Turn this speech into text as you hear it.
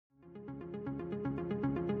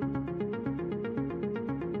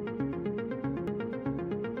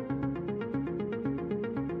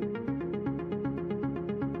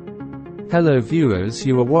Hello viewers,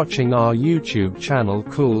 you are watching our YouTube channel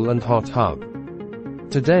Cool&hothub.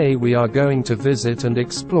 Today we are going to visit and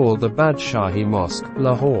explore the Badshahi Mosque,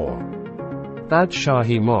 Lahore.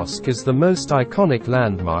 Badshahi Mosque is the most iconic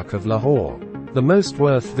landmark of Lahore, the most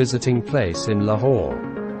worth visiting place in Lahore.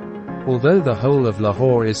 Although the whole of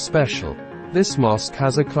Lahore is special, this mosque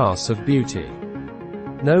has a class of beauty.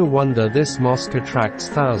 No wonder this mosque attracts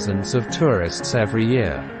thousands of tourists every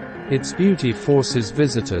year. Its beauty forces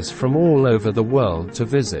visitors from all over the world to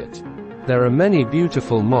visit. There are many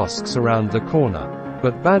beautiful mosques around the corner,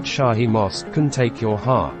 but Badshahi Mosque can take your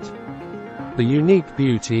heart. The unique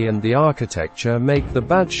beauty and the architecture make the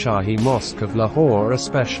Badshahi Mosque of Lahore a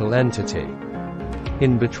special entity.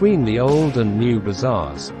 In between the old and new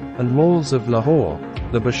bazaars and malls of Lahore,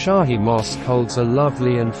 the Badshahi Mosque holds a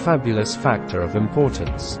lovely and fabulous factor of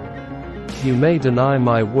importance. You may deny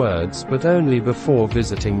my words, but only before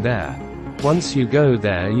visiting there. Once you go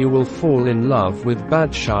there you will fall in love with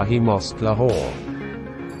Badshahi Mosque Lahore.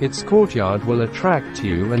 Its courtyard will attract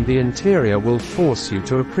you and the interior will force you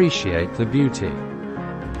to appreciate the beauty.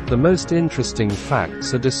 The most interesting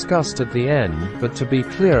facts are discussed at the end, but to be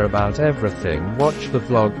clear about everything, watch the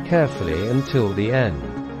vlog carefully until the end.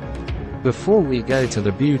 Before we go to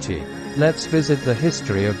the beauty, let's visit the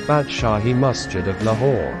history of Badshahi Masjid of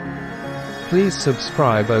Lahore. Please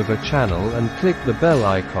subscribe over channel and click the bell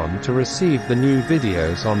icon to receive the new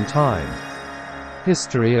videos on time.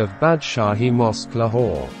 History of Badshahi Mosque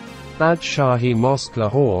Lahore. Badshahi Mosque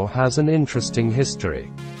Lahore has an interesting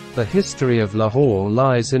history. The history of Lahore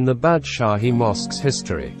lies in the Badshahi Mosque's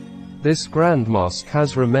history. This grand mosque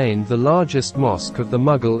has remained the largest mosque of the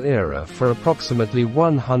Mughal era for approximately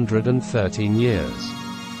 113 years.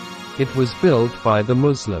 It was built by the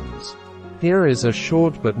Muslims. Here is a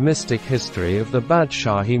short but mystic history of the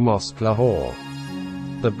Badshahi Mosque Lahore.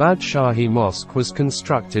 The Badshahi Mosque was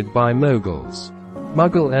constructed by Mughals.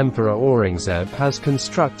 Mughal Emperor Aurangzeb has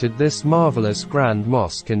constructed this marvelous grand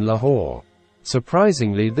mosque in Lahore.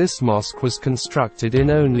 Surprisingly, this mosque was constructed in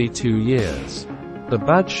only 2 years. The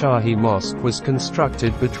Badshahi Mosque was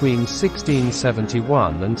constructed between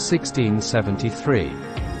 1671 and 1673.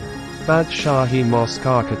 Badshahi Mosque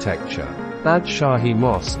architecture. Badshahi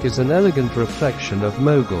Mosque is an elegant reflection of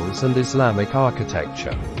Mughals and Islamic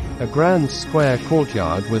architecture. A grand square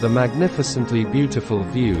courtyard with a magnificently beautiful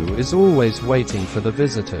view is always waiting for the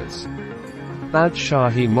visitors.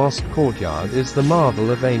 Badshahi Mosque courtyard is the marvel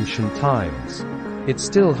of ancient times. It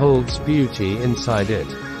still holds beauty inside it.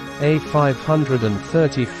 A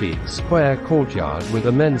 530 feet square courtyard with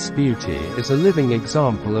immense beauty is a living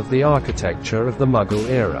example of the architecture of the Mughal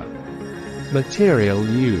era. Material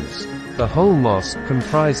used. The whole mosque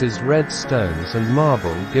comprises red stones and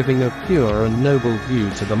marble, giving a pure and noble view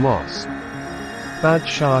to the mosque.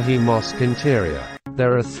 Badshahi Mosque interior.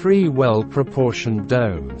 There are 3 well-proportioned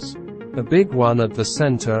domes. A big one at the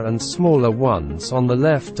center and smaller ones on the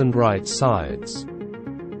left and right sides.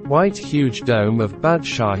 White huge dome of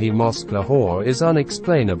Badshahi Mosque Lahore is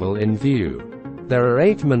unexplainable in view. There are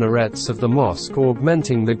 8 minarets of the mosque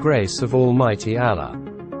augmenting the grace of Almighty Allah.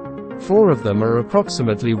 4 of them are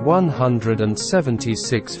approximately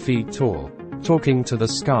 176 feet tall, talking to the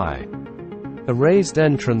sky. A raised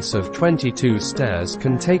entrance of 22 stairs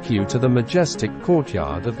can take you to the majestic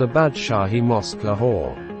courtyard of the Badshahi Mosque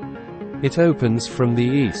Lahore. It opens from the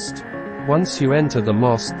east. Once you enter the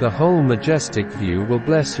mosque, the whole majestic view will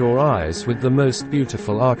bless your eyes with the most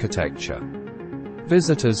beautiful architecture.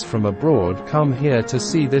 Visitors from abroad come here to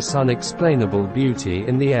see this unexplainable beauty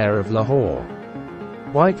in the air of Lahore.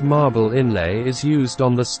 White marble inlay is used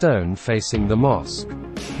on the stone facing the mosque.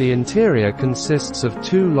 The interior consists of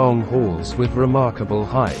 2 long halls with remarkable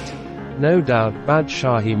height. No doubt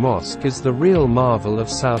Badshahi Mosque is the real marvel of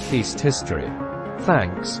Southeast history.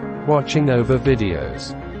 Thanks watching over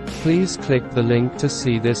videos. Please click the link to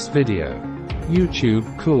see this video. YouTube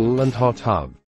Cool&hothub.